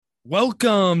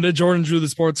Welcome to Jordan Drew, the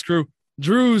Sports Crew,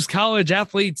 Drew's College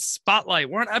Athlete Spotlight.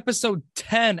 We're on episode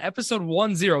 10, episode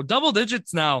 10, double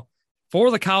digits now for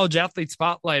the College Athlete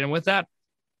Spotlight. And with that,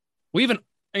 we have an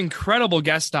incredible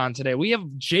guest on today. We have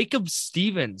Jacob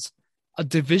Stevens, a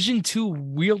Division II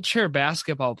wheelchair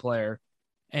basketball player.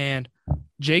 And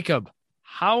Jacob,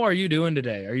 how are you doing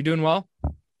today? Are you doing well?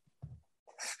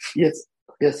 Yes.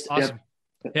 Awesome.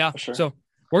 Yeah. Sure. So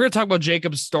we're going to talk about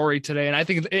Jacob's story today, and I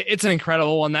think it's an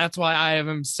incredible one. That's why I have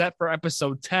him set for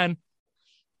episode 10.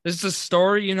 This is a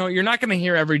story, you're not going to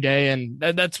hear every day, and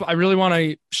that's I really want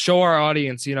to show our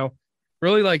audience,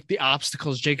 really like the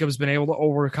obstacles Jacob's been able to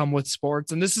overcome with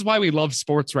sports, and this is why we love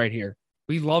sports right here.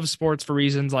 We love sports for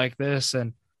reasons like this,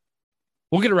 and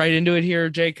we'll get right into it here,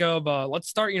 Jacob. Let's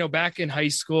start, back in high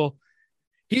school.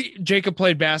 Jacob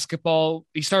played basketball.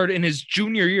 He started in his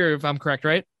junior year, if I'm correct,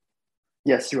 right?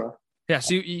 Yes, you are. Yeah,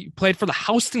 so you played for the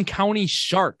Houston County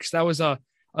Sharks. That was a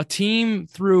team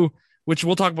through which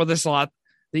we'll talk about this a lot.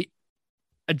 The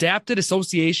Adapted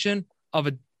Association of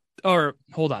the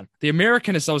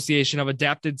American Association of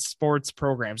Adapted Sports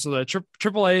Programs. So the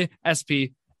AAA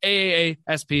SP, AAA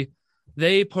SP,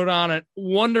 they put on a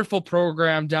wonderful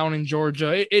program down in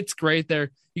Georgia. It's great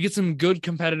there. You get some good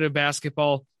competitive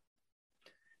basketball.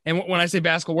 And when I say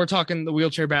basketball, we're talking the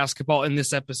wheelchair basketball in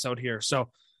this episode here. So,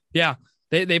 yeah.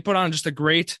 They put on just a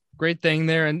great thing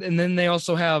there. And then they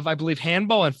also have, I believe,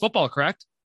 handball and football, correct?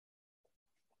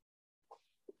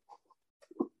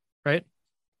 Right?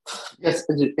 Yes.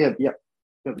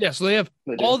 Yeah. So they have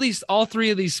all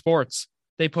three of these sports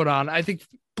they put on. I think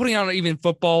putting on even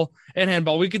football and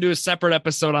handball, we could do a separate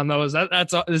episode on those.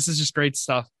 This is just great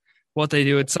stuff. What they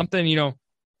do. It's something,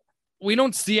 we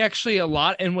don't see actually a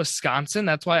lot in Wisconsin.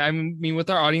 That's why with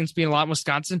our audience being a lot in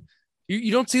Wisconsin,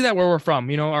 you don't see that where we're from,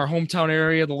 our hometown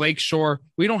area, the Lake Shore.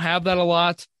 We don't have that a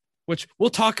lot, which we'll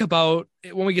talk about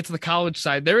when we get to the college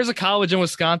side. There is a college in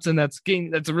Wisconsin that's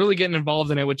really getting involved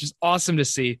in it, which is awesome to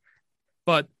see.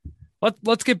 But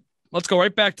let's go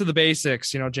right back to the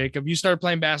basics. Jacob, you started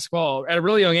playing basketball at a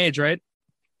really young age, right?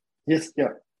 Yes. Yeah,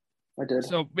 I did.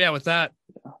 So yeah, with that,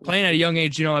 playing at a young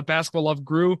age, that basketball love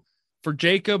grew for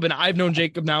Jacob, and I've known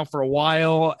Jacob now for a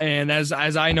while. And as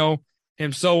I know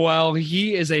him so well,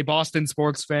 he is a Boston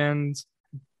sport fan,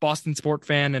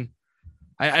 and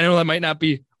I know that might not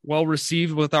be well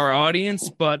received with our audience,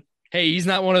 but hey, he's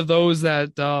not one of those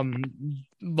that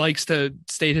likes to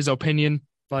state his opinion.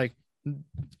 Like,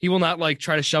 he will not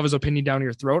try to shove his opinion down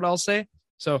your throat, I'll say.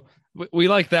 So we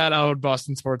like that out of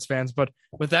Boston sports fans. But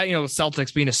with that, the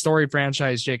Celtics being a storied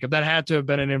franchise, Jacob, that had to have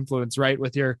been an influence, right,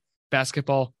 with your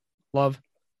basketball love?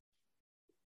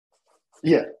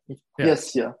 Yeah.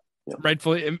 Yes. Yeah.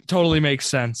 Rightfully, it totally makes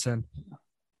sense. And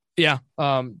yeah,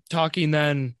 talking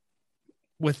then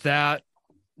with that,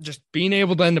 just being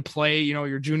able then to play,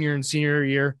 your junior and senior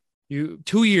year,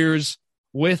 2 years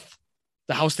with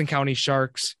the Houston County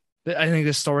Sharks. I think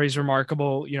this story is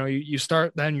remarkable. You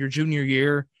start then your junior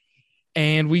year,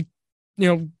 and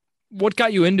what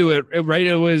got you into it, right?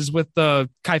 It was with the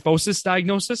kyphosis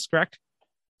diagnosis, correct?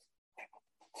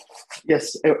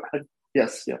 Yes.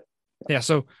 Yes. Yeah. Yeah,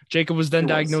 so Jacob was then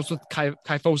diagnosed with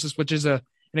kyphosis, which is an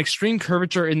extreme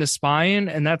curvature in the spine,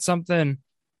 and that's something,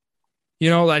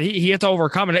 that he had to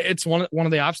overcome, and it's one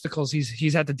of the obstacles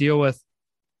he's had to deal with,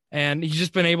 and he's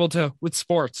just been able to with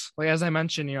sports. Like as I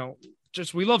mentioned,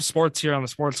 just we love sports here on the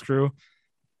Sports Crew,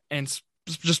 and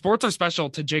just sports are special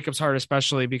to Jacob's heart,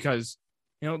 especially because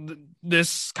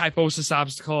this kyphosis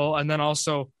obstacle, and then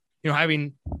also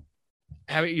having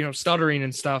stuttering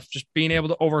and stuff, just being able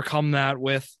to overcome that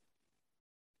with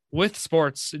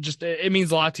sports, it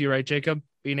means a lot to you, right, Jacob?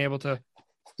 Being able to.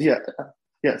 Yeah.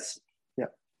 Yes. Yeah.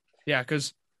 Yeah.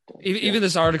 Cause even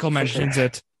this article mentions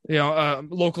it,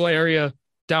 local area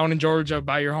down in Georgia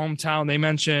by your hometown, they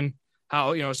mention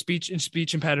how, speech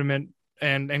impediment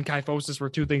and kyphosis were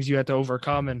two things you had to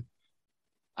overcome. And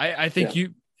I think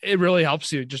it really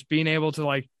helps you just being able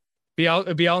to be out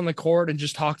in the court and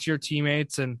just talk to your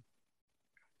teammates. And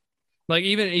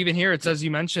even here, it says,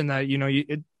 you mentioned that,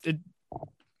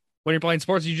 when you're playing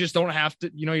sports, you just don't have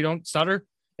to, you don't stutter.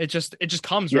 It just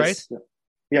comes, yes. right?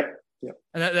 Yeah.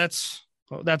 And that's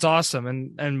awesome.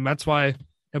 And that's why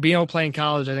being able to play in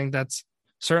college, I think that's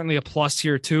certainly a plus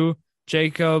here too,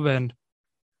 Jacob. And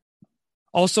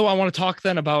also I want to talk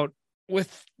then about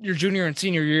with your junior and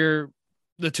senior year,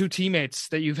 the two teammates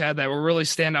that you've had that were really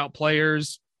standout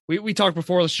players. We talked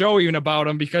before the show even about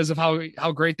them because of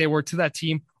how great they were to that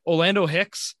team. Orlando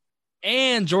Hicks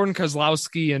and Jordan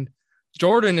Kozlowski, and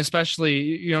Jordan,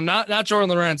 especially, not Jordan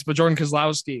Lawrence, but Jordan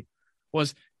Kozlowski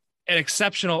was an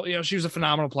exceptional, she was a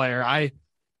phenomenal player. I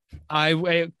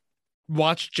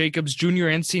watched Jacob's junior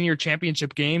and senior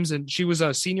championship games, and she was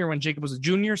a senior when Jacob was a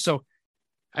junior. So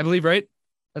I believe, right?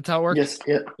 That's how it works. Yes.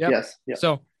 Yeah. Yep. Yes. Yeah.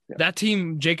 So Yeah. that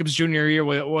team, Jacob's junior year,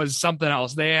 was something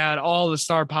else. They had all the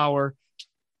star power.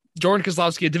 Jordan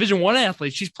Kozlowski, a Division I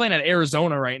athlete, she's playing at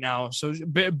Arizona right now. So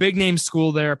big name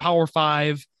school there, Power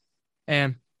 5.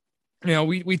 And,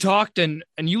 we talked and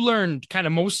you learned kind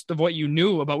of most of what you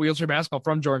knew about wheelchair basketball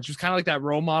from Jordan. She was kind of like that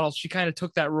role model. She kind of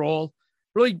took that role,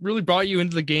 really, really brought you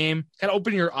into the game, kind of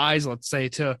opening your eyes, let's say,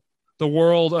 to the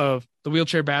world of the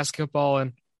wheelchair basketball.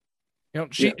 And,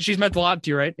 she's meant a lot to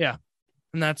you, right? Yeah.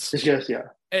 And that's, Yes. Yeah.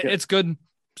 it's good.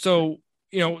 So,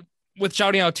 with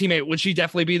shouting out a teammate, would she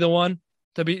definitely be the one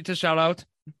to shout out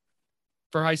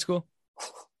for high school?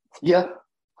 Yeah.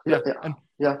 Yeah. Yeah. And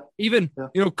Yeah. even,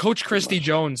 Coach Christy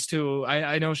Jones too.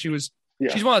 I know she's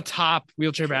one of the top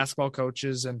wheelchair basketball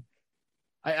coaches. And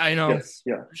I know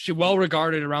she's well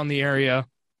regarded around the area,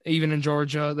 even in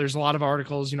Georgia. There's a lot of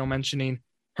articles, mentioning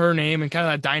her name and kind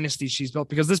of that dynasty she's built,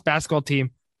 because this basketball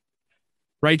team,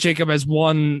 right, Jacob, has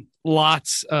won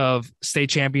lots of state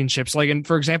championships. Like,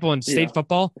 for example, in state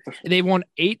football, they won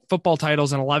 8 football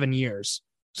titles in 11 years.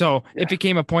 So it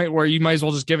became a point where you might as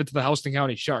well just give it to the Houston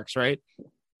County Sharks, right?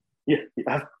 Yeah,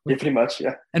 pretty much,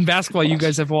 yeah. And basketball, you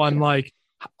guys have won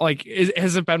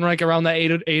has it been like around that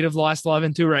eight of the last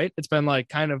 11 too, right? It's been like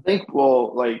kind of. I think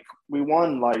we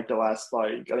won the last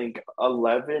I think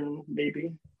 11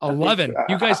 maybe. 11.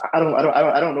 You guys. I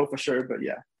don't know for sure, but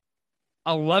yeah.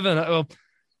 11. Well,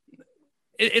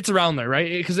 it's around there, right?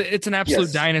 Because it's an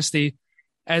absolute dynasty.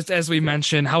 As we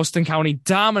mentioned, Houston County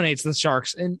dominates the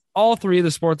Sharks in all 3 of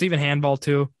the sports, even handball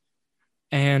too.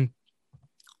 And,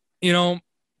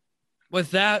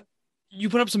 with that, you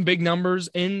put up some big numbers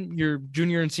in your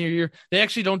junior and senior year. They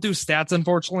actually don't do stats,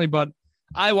 unfortunately, but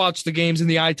I watched the games and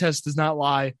the eye test does not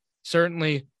lie.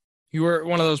 Certainly, you were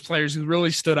one of those players who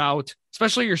really stood out,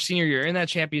 especially your senior year in that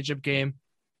championship game.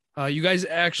 You guys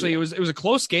actually, it was a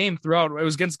close game throughout. It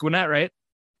was against Gwinnett, right?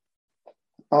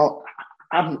 Oh,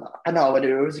 I know, but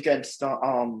it was against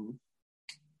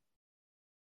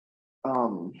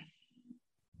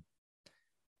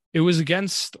It was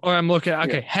against, or I'm looking,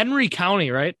 okay, Henry County,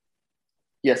 right?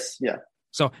 Yes, yeah.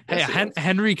 So,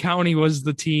 Henry County was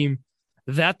the team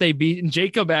that they beat. And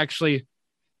Jacob actually,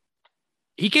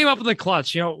 he came up with a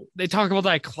clutch. They talk about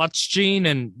that clutch gene,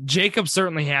 and Jacob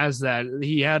certainly has that.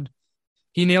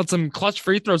 He nailed some clutch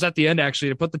free throws at the end, actually,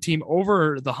 to put the team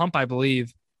over the hump, I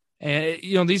believe.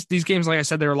 And, these games, like I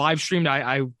said, they were live streamed.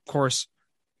 I of course,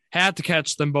 had to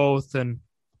catch them both. And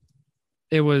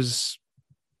it was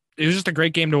just a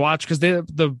great game to watch, because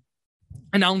the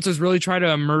announcers really try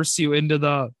to immerse you into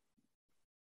the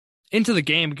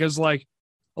game, because a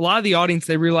lot of the audience,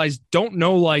 they realize, don't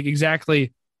know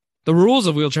exactly the rules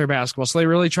of wheelchair basketball. So they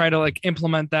really try to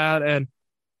implement that and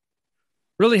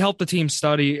really help the team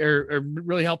study or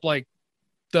really help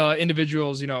the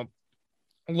individuals,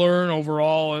 learn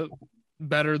overall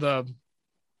better the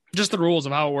rules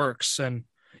of how it works. And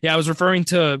I was referring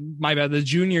to, my bad, the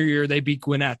junior year, they beat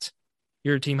Gwinnett,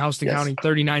 your team, Houston County,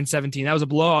 39-17. That was a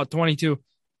blowout, 22.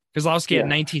 Kozlowski had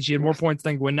 19. She had more points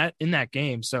than Gwinnett in that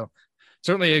game. So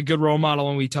certainly a good role model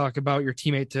when we talk about your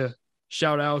teammate to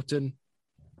shout out. And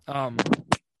I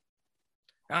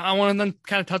want to then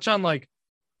kind of touch on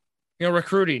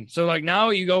recruiting. So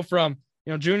now you go from,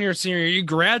 junior, senior, you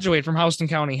graduate from Houston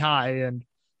County High, and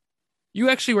you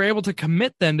actually were able to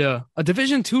commit then to a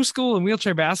Division II school in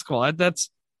wheelchair basketball. That's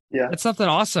something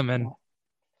awesome. And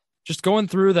just going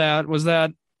through that, was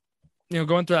that,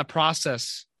 going through that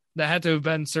process, that had to have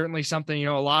been certainly something,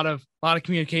 a lot of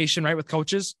communication, right, with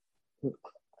coaches.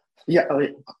 Yeah.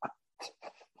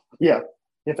 Yeah.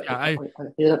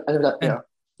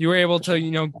 You were able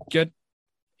to, get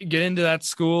into that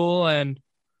school, and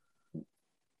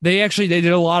they did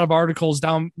a lot of articles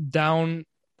down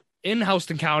in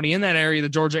Houston County, in that area, the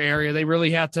Georgia area. They really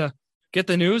had to get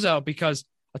the news out, because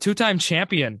a 2-time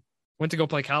champion went to go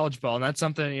play college ball. And that's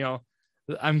something,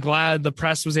 I'm glad the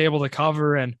press was able to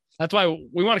cover. And that's why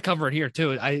we want to cover it here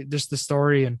too. Just the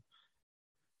story and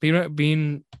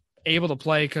being able to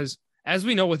play. Cause as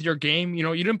we know with your game, you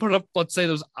didn't put up, let's say,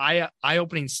 those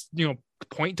eye-opening,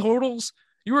 point totals.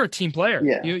 You were a team player.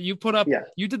 Yeah. You put up,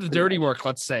 you did the dirty work,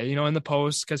 let's say, in the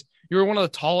post, because you were one of the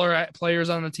taller players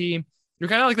on the team. You're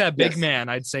kind of like that big man,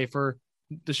 I'd say, for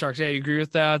the Sharks. Yeah, you agree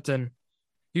with that? And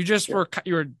you just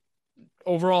you were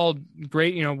overall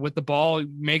great, with the ball,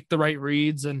 make the right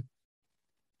reads. And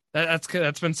that's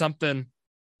been something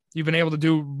you've been able to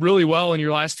do really well in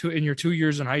your 2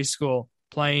 years in high school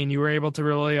playing. You were able to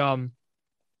really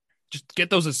just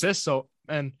get those assists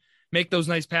and make those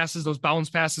nice passes, those bounce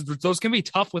passes. Those can be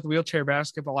tough with wheelchair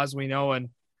basketball, as we know. And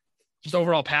just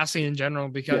overall passing in general,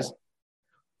 because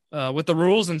with the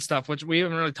rules and stuff, which we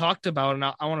haven't really talked about, and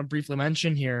I want to briefly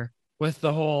mention here with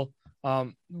the whole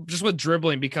just with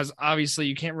dribbling, because obviously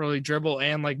you can't really dribble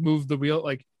and like move the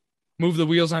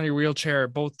wheels on your wheelchair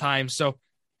both times. So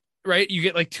right, you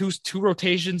get like two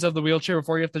rotations of the wheelchair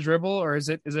before you have to dribble, or is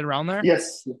it around there?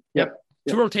 Yes. Yep.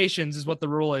 2 rotations is what the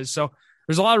rule is. So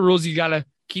there's a lot of rules you got to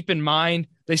keep in mind.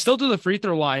 They still do the free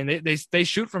throw line. They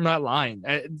shoot from that line.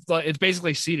 It's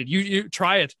basically seated. You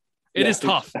try it. It is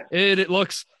tough. It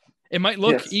might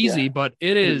look easy, but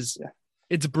it's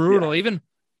brutal. Even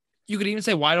you could even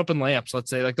say wide open layups. Let's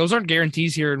say like those aren't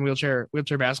guarantees here in wheelchair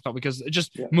basketball, because it's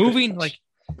just moving, like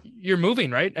you're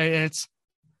moving, right? And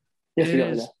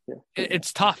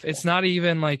it's tough. It's not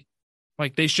even like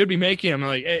they should be making them.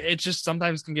 Like it just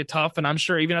sometimes can get tough. And I'm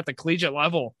sure even at the collegiate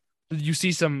level, you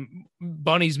see some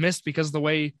bunnies missed because of the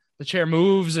way the chair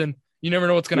moves, and you never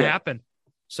know what's going to happen.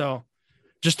 So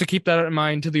just to keep that in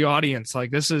mind to the audience,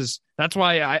 like that's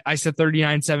why I said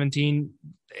 39-17.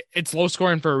 It's low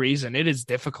scoring for a reason. It is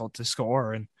difficult to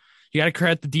score, and you got to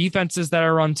credit the defenses that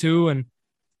are run too. And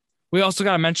we also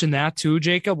got to mention that too,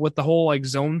 Jacob, with the whole like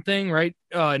zone thing, right?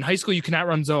 In high school, you cannot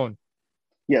run zone.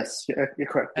 Yes, you're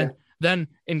correct. And then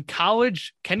in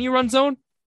college, can you run zone?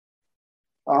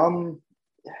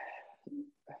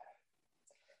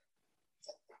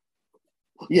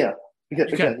 Yeah.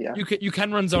 You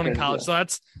can run zone in college. So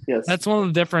that's one of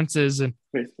the differences. And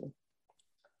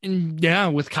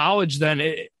with college, then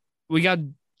we got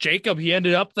Jacob. He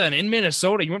ended up then in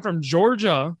Minnesota. He went from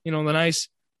Georgia, the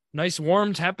nice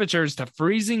warm temperatures, to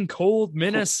freezing cold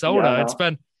Minnesota. It's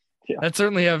been that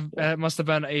certainly must have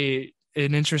been an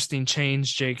interesting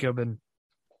change, Jacob. And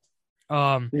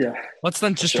let's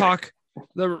then just talk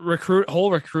the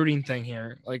whole recruiting thing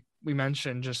here. Like we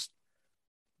mentioned, just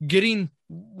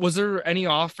was there any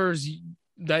offers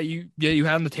that you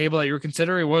had on the table that you were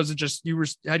considering? Or was it just you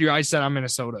had your eyes set on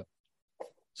Minnesota,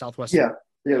 Southwest? Yeah.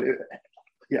 You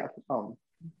had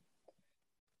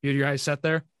your eyes set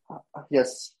there?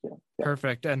 Yes. Yeah.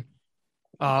 Perfect. And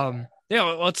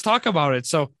let's talk about it.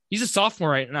 So he's a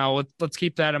sophomore right now. Let's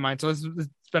keep that in mind. So it's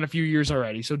been a few years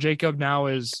already. So Jacob now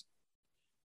is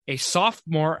a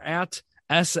sophomore at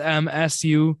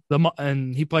SMSU,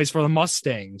 and he plays for the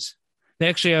Mustangs. They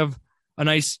actually have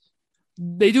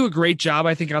they do a great job,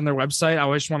 I think, on their website. I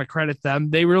always want to credit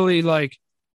them. They really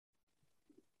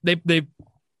they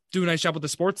do a nice job with the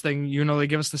sports thing. They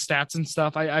give us the stats and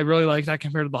stuff. I really like that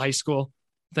compared to the high school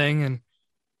thing. And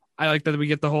I like that we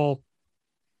get the whole,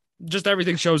 just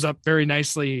everything shows up very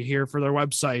nicely here for their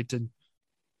website. And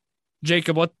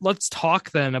Jacob, let's talk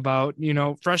then about,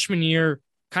 freshman year,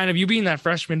 kind of you being that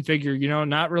freshman figure,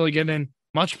 not really getting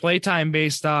much playtime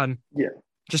based on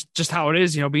just how it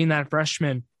is, being that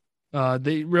freshman.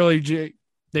 They really,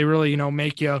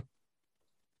 make you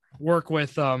work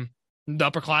with the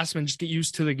upperclassmen, just get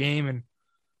used to the game. And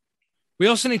we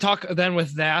also need to talk then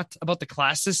with that about the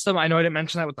class system. I know I didn't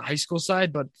mention that with the high school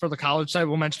side, but for the college side,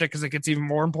 we'll mention it because it gets even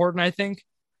more important, I think,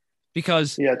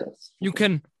 because it does. You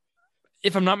can,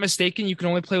 if I'm not mistaken, you can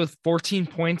only play with 14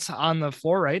 points on the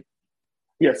floor, right?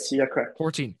 Yes. Yeah, correct.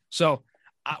 14. So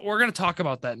we're going to talk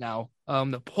about that now.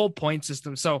 The whole point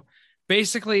system. So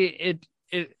basically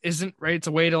it isn't right. It's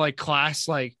a way to like class,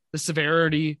 like the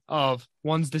severity of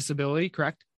one's disability.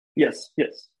 Correct. Yes.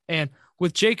 And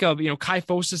with Jacob,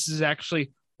 kyphosis is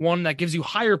actually one that gives you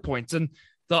higher points, and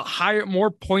the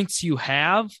more points you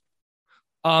have,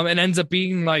 it ends up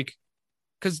being like,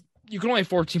 cause you can only have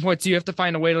 14 points. So you have to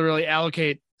find a way to really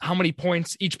allocate how many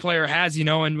points each player has,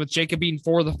 and with Jacob being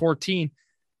 4 of the 14,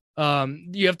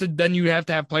 you have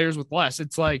to have players with less.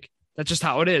 It's like, that's just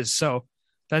how it is. So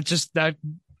that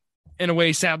in a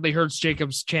way sadly hurts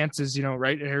Jacob's chances,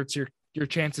 right? It hurts your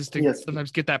chances to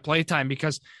sometimes get that play time,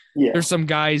 because there's some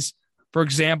guys, for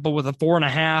example, with a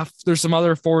 4.5, there's some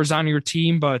other 4s on your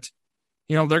team, but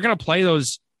they're going to play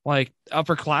those like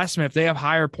upperclassmen. If they have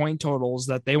higher point totals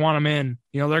that they want them in,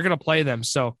 they're going to play them.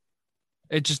 So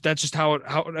that's just how it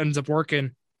ends up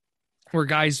working. Where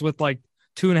guys with like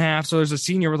 2.5, so there's a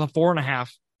senior with a 4.5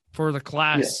 for the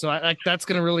class. So that's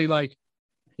going to really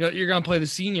you're going to play the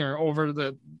senior over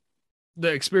the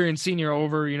experienced senior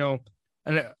over,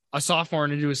 a sophomore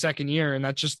into a second year. And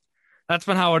that's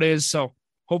been how it is. So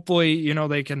hopefully,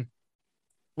 they can,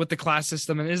 with the class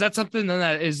system. And is that something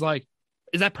that is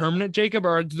that permanent, Jacob,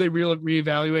 or do they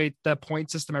reevaluate the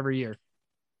point system every year?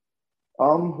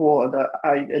 Well,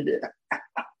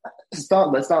 it's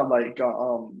not like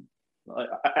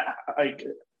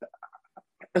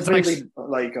it's really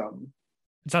like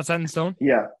it's not set in stone.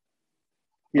 Yeah.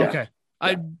 Okay.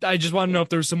 I just want to know if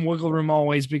there's some wiggle room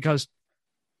always, because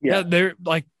they're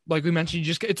like like we mentioned,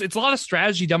 it's a lot of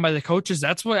strategy done by the coaches.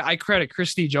 That's why I credit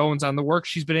Christy Jones on the work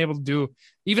she's been able to do,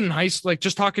 even in high school. Like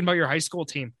just talking about your high school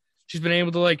team, she's been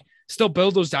able to like still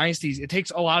build those dynasties. It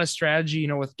takes a lot of strategy,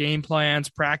 with game plans,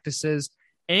 practices,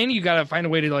 and you got to find a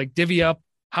way to like divvy up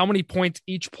how many points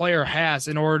each player has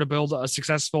in order to build a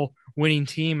successful winning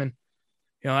team. And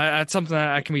that's something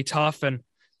that can be tough. And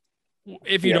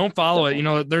if you don't follow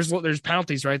it, there's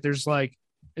penalties, right? There's like,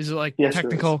 is it like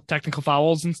technical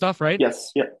fouls and stuff, right?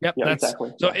 Yes. Yep. That's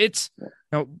exactly. So it's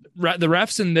the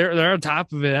refs and they're on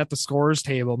top of it at the scorers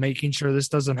table, making sure this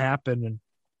doesn't happen.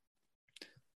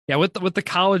 And with the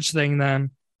college thing,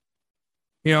 then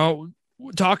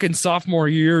talking sophomore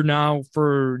year now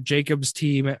for Jacob's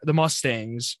team, the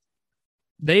Mustangs.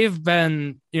 They've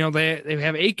been, they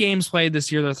have 8 games played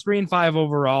this year. They're 3-5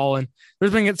 overall, and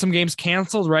there's been some games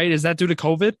canceled, right? Is that due to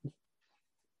COVID?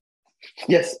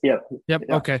 Yes. Yep. Yeah.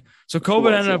 Okay. So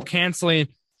COVID ended up canceling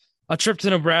a trip to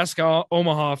Nebraska,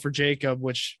 Omaha for Jacob,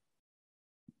 which,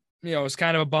 is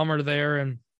kind of a bummer there.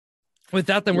 And with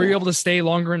that, then were you able to stay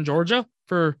longer in Georgia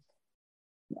for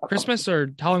Christmas,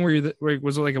 or how long were you?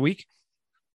 Was it like a week?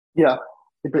 Yeah.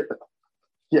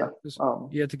 Yeah.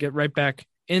 You had to get right back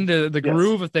into the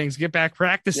groove of things, get back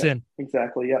practicing. Yeah,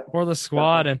 exactly. Yeah. For the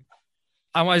squad. Definitely.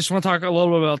 And I just want to talk a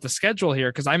little bit about the schedule here,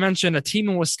 because I mentioned a team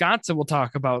in Wisconsin we'll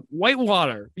talk about.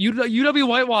 Whitewater. UW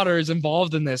Whitewater is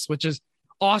involved in this, which is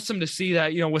awesome to see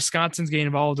that, Wisconsin's getting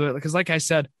involved with it. Because like I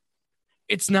said,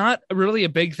 it's not really a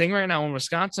big thing right now in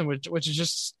Wisconsin, which is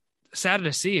just sad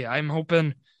to see. I'm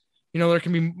hoping, we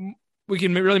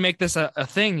can really make this a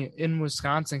thing in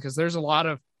Wisconsin, because there's a lot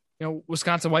of,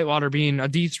 Wisconsin Whitewater being a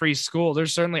D3 school.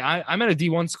 There's certainly, I'm at a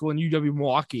D1 school in UW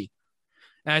Milwaukee.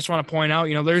 And I just want to point out,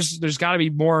 there's got to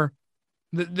be more.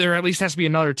 There at least has to be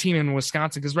another team in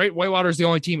Wisconsin, because Whitewater is the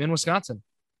only team in Wisconsin.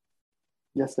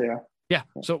 Yes, they are. Yeah.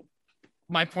 So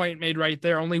my point made right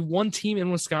there. Only one team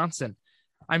in Wisconsin.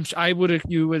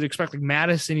 You would expect like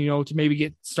Madison, to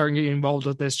maybe start getting involved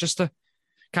with this, just to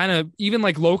kind of even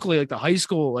like locally, like the high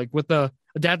school, like with the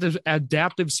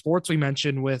adaptive sports we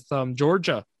mentioned with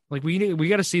Georgia. Like we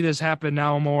got to see this happen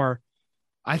now more.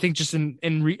 I think just in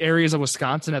areas of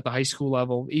Wisconsin at the high school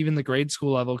level, even the grade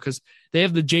school level, because they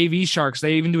have the JV Sharks.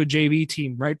 They even do a JV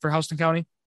team, right, for Houston County?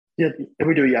 Yeah,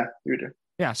 we do. Yeah, we do.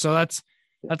 Yeah, so that's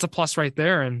a plus right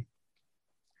there. And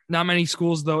not many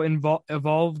schools, though,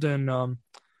 involved. And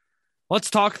let's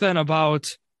talk then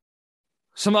about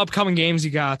some upcoming games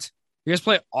you got. You guys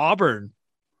play Auburn.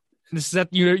 This is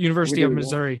at University of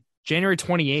Missouri, January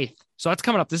 28th. So that's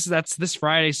coming up. That's this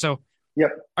Friday. So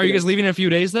yep. Are you guys leaving in a few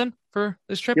days then for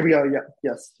this trip? Yeah, we are. Yeah.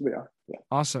 Yes, we are. Yeah.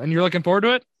 Awesome. And you're looking forward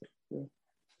to it?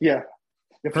 Yeah.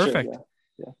 Perfect. Sure.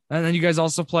 Yeah. And then you guys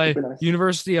also play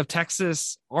University of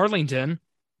Texas, Arlington,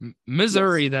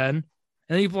 Missouri then. And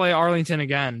then you play Arlington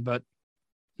again. But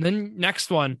then next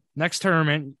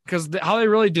tournament, because how they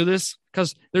really do this,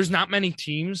 because there's not many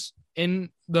teams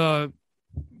in the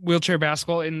wheelchair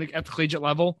basketball at the collegiate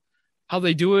level. How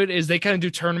they do it is they kind of do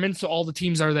tournaments, so all the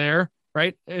teams are there,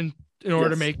 right? And in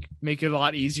order to make it a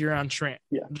lot easier on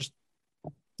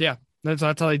that's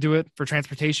how they do it for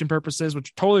transportation purposes,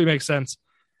 which totally makes sense.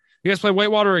 You guys play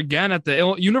Whitewater again at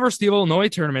the University of Illinois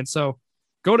tournament. So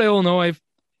go to Illinois,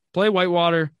 play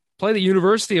Whitewater, play the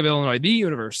University of Illinois.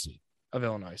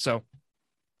 So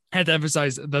I had to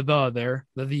emphasize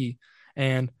the.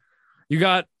 And you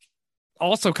got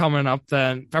also coming up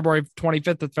then February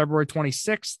 25th to February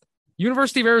 26th,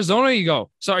 University of Arizona you go.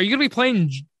 So are you going to be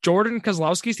playing Jordan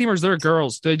Kozlowski's team, or is there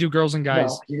girls? Do they do girls and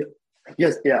guys? No.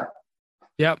 Yes. Yeah.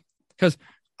 Yep. Because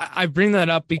I bring that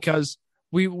up because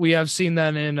we have seen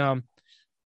that in at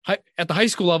the high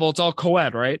school level, it's all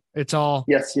co-ed, right? It's all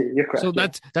you're correct. So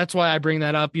that's why I bring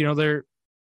that up. There's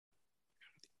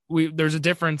a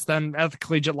difference then at the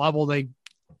collegiate level. They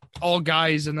all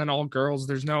guys and then all girls.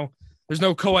 There's no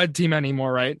co-ed team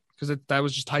anymore, right? Because that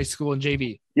was just high school and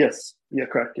JV. Yes. Yeah.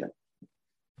 Correct. Yeah.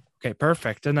 Okay.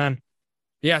 Perfect. And then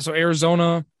so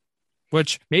Arizona,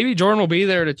 which maybe Jordan will be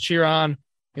there to cheer on,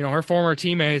 her former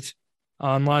teammate,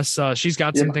 unless she's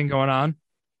got something going on.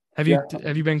 Have you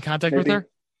been in contact with her?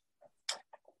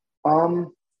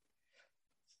 Or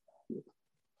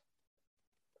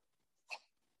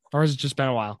has it just been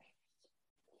a while?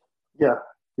 Yeah.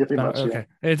 Pretty much, okay.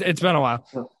 It's been a while.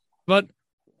 Yeah. But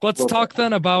let's talk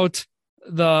then about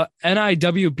the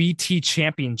NIWBT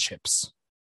championships.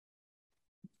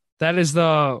 That's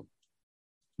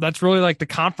really like the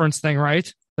conference thing,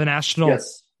 right? The national.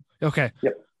 Yes. Okay.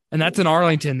 Yep. And that's in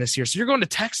Arlington this year. So you're going to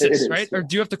Texas, right? Yeah. Or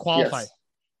do you have to qualify? Yes.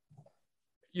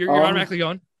 You're automatically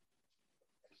going?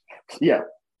 Yeah.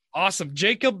 Awesome.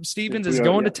 Jacob Stevens is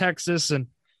going to Texas, and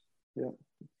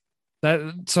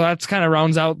that's kind of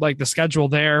rounds out like the schedule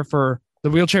there for the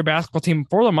wheelchair basketball team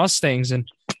for the Mustangs. And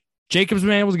Jacob's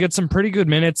been able to get some pretty good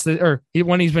minutes,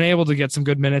 when he's been able to get some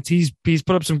good minutes, he's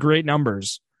put up some great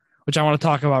numbers, which I want to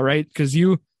talk about, right? Because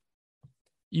you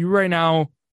right now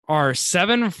are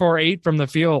 7 for 8 from the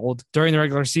field during the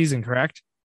regular season, correct?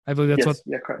 I believe that's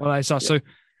what I saw.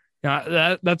 Yeah.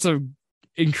 So that's a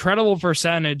incredible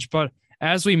percentage. But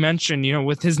as we mentioned,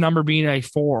 with his number being a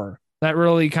 4, that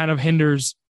really kind of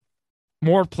hinders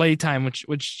more play time,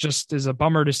 which just is a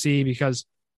bummer to see because,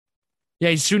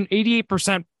 he's shooting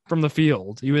 88% from the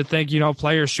field. You would think,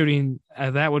 players shooting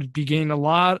that would be getting a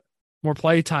lot more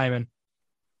play time. And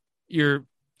you're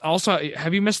also,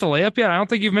 have you missed a layup yet? I don't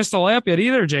think you've missed a layup yet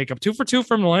either, Jacob. 2 for 2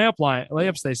 from the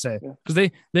layups, they say. Because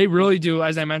they really do,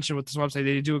 as I mentioned with this website,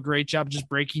 they do a great job just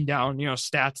breaking down,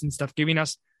 stats and stuff, giving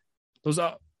us those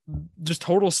just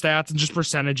total stats and just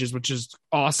percentages, which is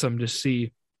awesome to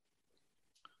see.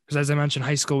 Because as I mentioned,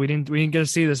 high school, we didn't get to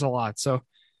see this a lot. So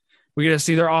we get to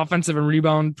see their offensive and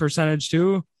rebound percentage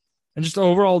too. And just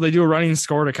overall, they do a running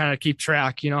score to kind of keep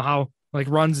track, how like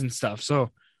runs and stuff. So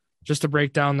just to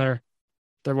break down their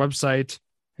website.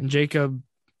 And Jacob,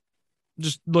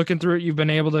 just looking through it, you've been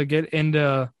able to get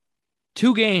into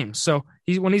 2 games. So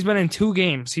when he's been in 2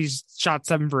 games, he's shot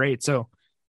 7 for 8. So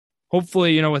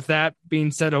hopefully, with that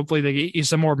being said, hopefully they get you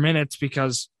some more minutes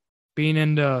because being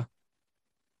in 2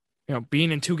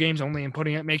 games only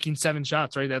and making 7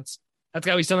 shots, right? That's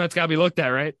gotta be something that's gotta be looked at,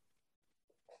 right?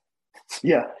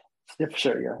 Yeah, for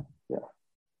sure. Yeah.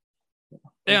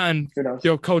 Yeah, and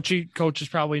coach has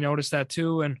probably noticed that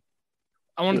too. And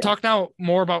I want to talk now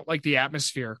more about like the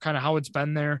atmosphere, kind of how it's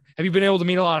been there. Have you been able to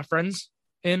meet a lot of friends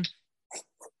in?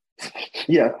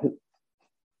 Yeah.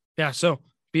 So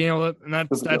being able to, and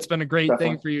that's been a great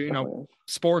thing for you.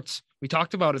 Sports. We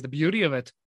talked about it, the beauty of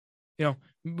it.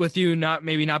 With you not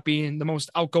being the most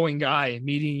outgoing guy,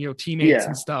 meeting teammates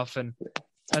and stuff, and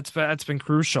that's been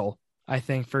crucial, I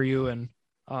think, for you. And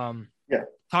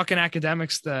talking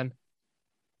academics, then,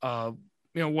 what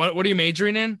are you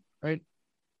majoring in, right?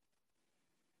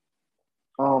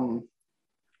 For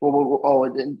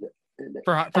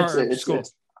school.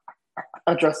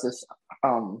 Justice.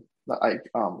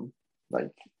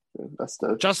 That's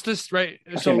the justice, right?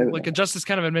 So like a justice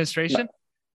kind of administration.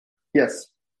 Yes.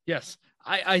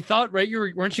 I thought, right,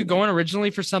 weren't you going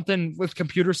originally for something with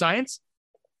computer science?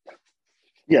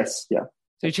 Yes. Yeah.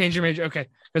 So you changed your major, okay?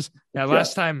 Because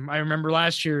last time I remember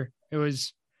last year it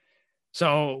was.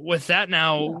 So with that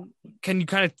now, can you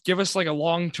kind of give us like a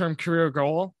long-term career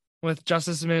goal with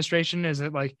justice administration? Is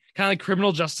it like kind of like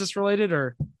criminal justice related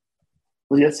or?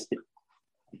 Well, yes.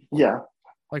 Yeah.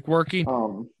 Like working.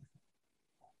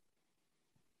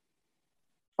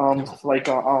 I don't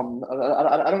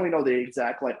really know the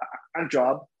exact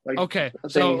job. Okay.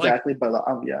 So exactly, but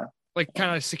like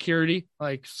kind of security,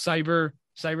 like cyber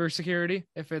security,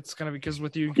 if it's gonna be because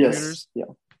with you computers. Yes.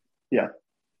 Yeah.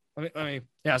 Let me.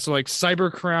 Yeah. So like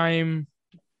cyber crime.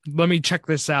 Let me check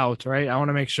this out. Right. I want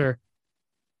to make sure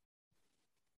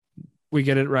we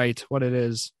get it right. What it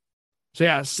is. So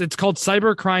it's called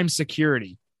cyber crime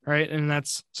security. Right. And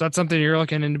that's something you're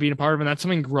looking into being a part of. And that's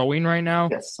something growing right now.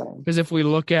 Yes. Because if we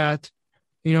look at,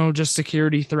 just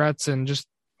security threats and just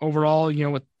overall,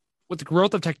 with the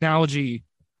growth of technology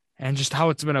and just how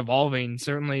it's been evolving,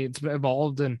 certainly it's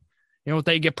evolved and,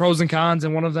 they get pros and cons.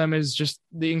 And one of them is just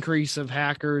the increase of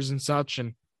hackers and such.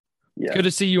 And it's good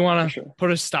to see you want to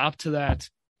put a stop to that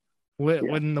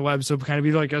within the web. So kind of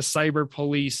be like a cyber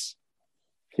police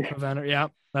preventer. Yeah.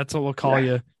 That's what we'll call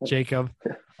you, Jacob.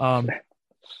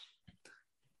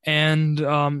 And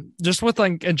just with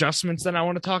like adjustments that I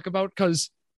want to talk about, because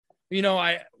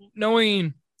I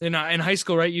knowing in high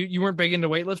school, right? You weren't big into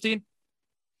weightlifting.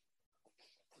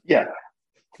 Yeah.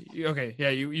 Okay. Yeah.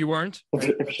 You weren't.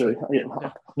 Right? For sure. Yeah.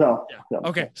 No.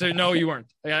 Okay. So no, you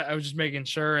weren't. I was just making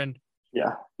sure. And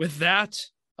with that,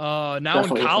 now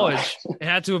definitely in college, it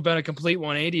had to have been a complete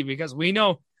 180 because we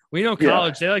know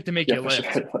college, they like to make you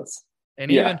lift. Sure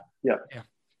and even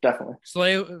definitely.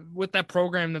 So with that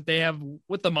program that they have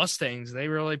with the Mustangs, they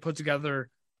really put together,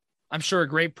 I'm sure, a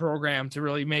great program to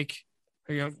really make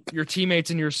your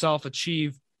teammates and yourself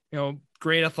achieve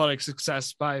great athletic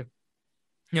success by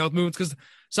movements. Because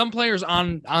some players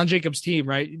on Jacob's team,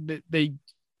 right, they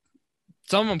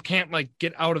some of them can't like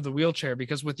get out of the wheelchair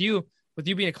because with you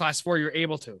being a class 4, you're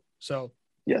able to. So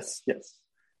yes,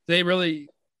 they really,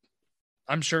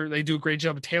 I'm sure they do a great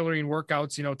job of tailoring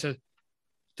workouts,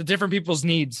 to different people's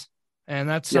needs. And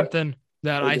that's something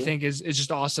that I think is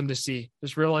just awesome to see.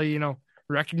 Just really,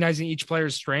 recognizing each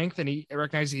player's strength and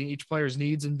recognizing each player's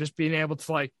needs and just being able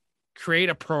to like create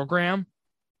a program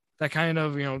that kind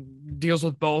of, deals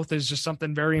with both is just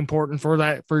something very important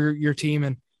for your team.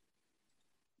 And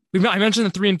I mentioned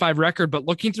the 3-5 record, but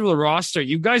looking through the roster,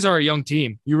 you guys are a young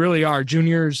team. You really are.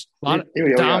 Juniors,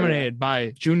 dominated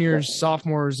by juniors,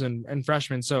 sophomores, and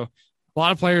freshmen. So a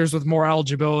lot of players with more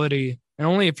eligibility and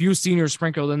only a few seniors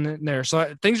sprinkled in there.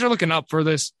 So things are looking up for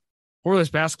this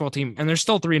basketball team, and they're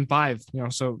still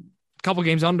 3-5, so a couple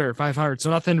games under 500.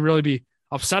 So nothing to really be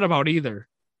upset about either.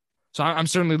 So I'm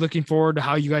certainly looking forward to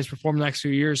how you guys perform the next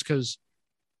few years, because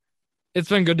it's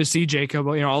been good to see, Jacob,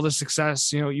 all the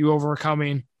success, you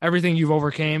overcoming everything you've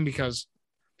overcame. Because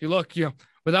if you look,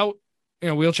 without,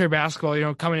 wheelchair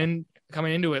basketball, coming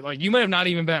into it, like, you might have not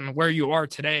even been where you are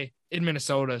today in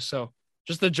Minnesota. So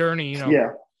just the journey,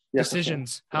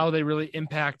 decisions, how they really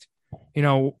impact,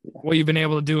 what you've been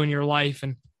able to do in your life.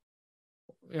 And,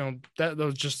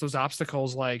 those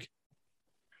obstacles, like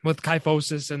with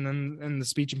kyphosis and the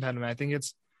speech impediment. I think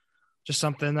it's just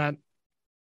something that,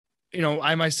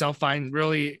 I myself find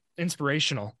really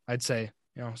inspirational. I'd say,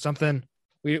 something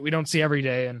we don't see every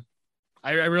day. And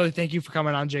I really thank you for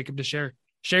coming on, Jacob, to share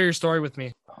your story with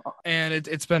me. And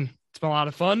it's been a lot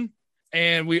of fun.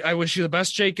 And I wish you the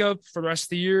best, Jacob, for the rest of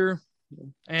the year.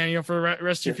 And, for the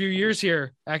rest of your few years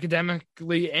here,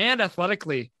 academically and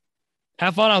athletically.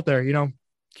 Have fun out there,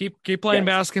 keep playing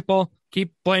basketball,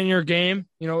 keep playing your game,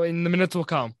 and the minutes will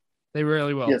come. They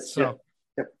really will. Yes, so,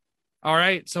 All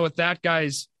right. So with that,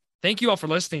 guys, thank you all for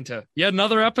listening to yet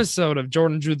another episode of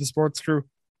Jordan Drew, the Sports Crew,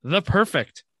 the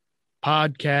perfect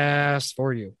podcast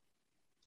for you.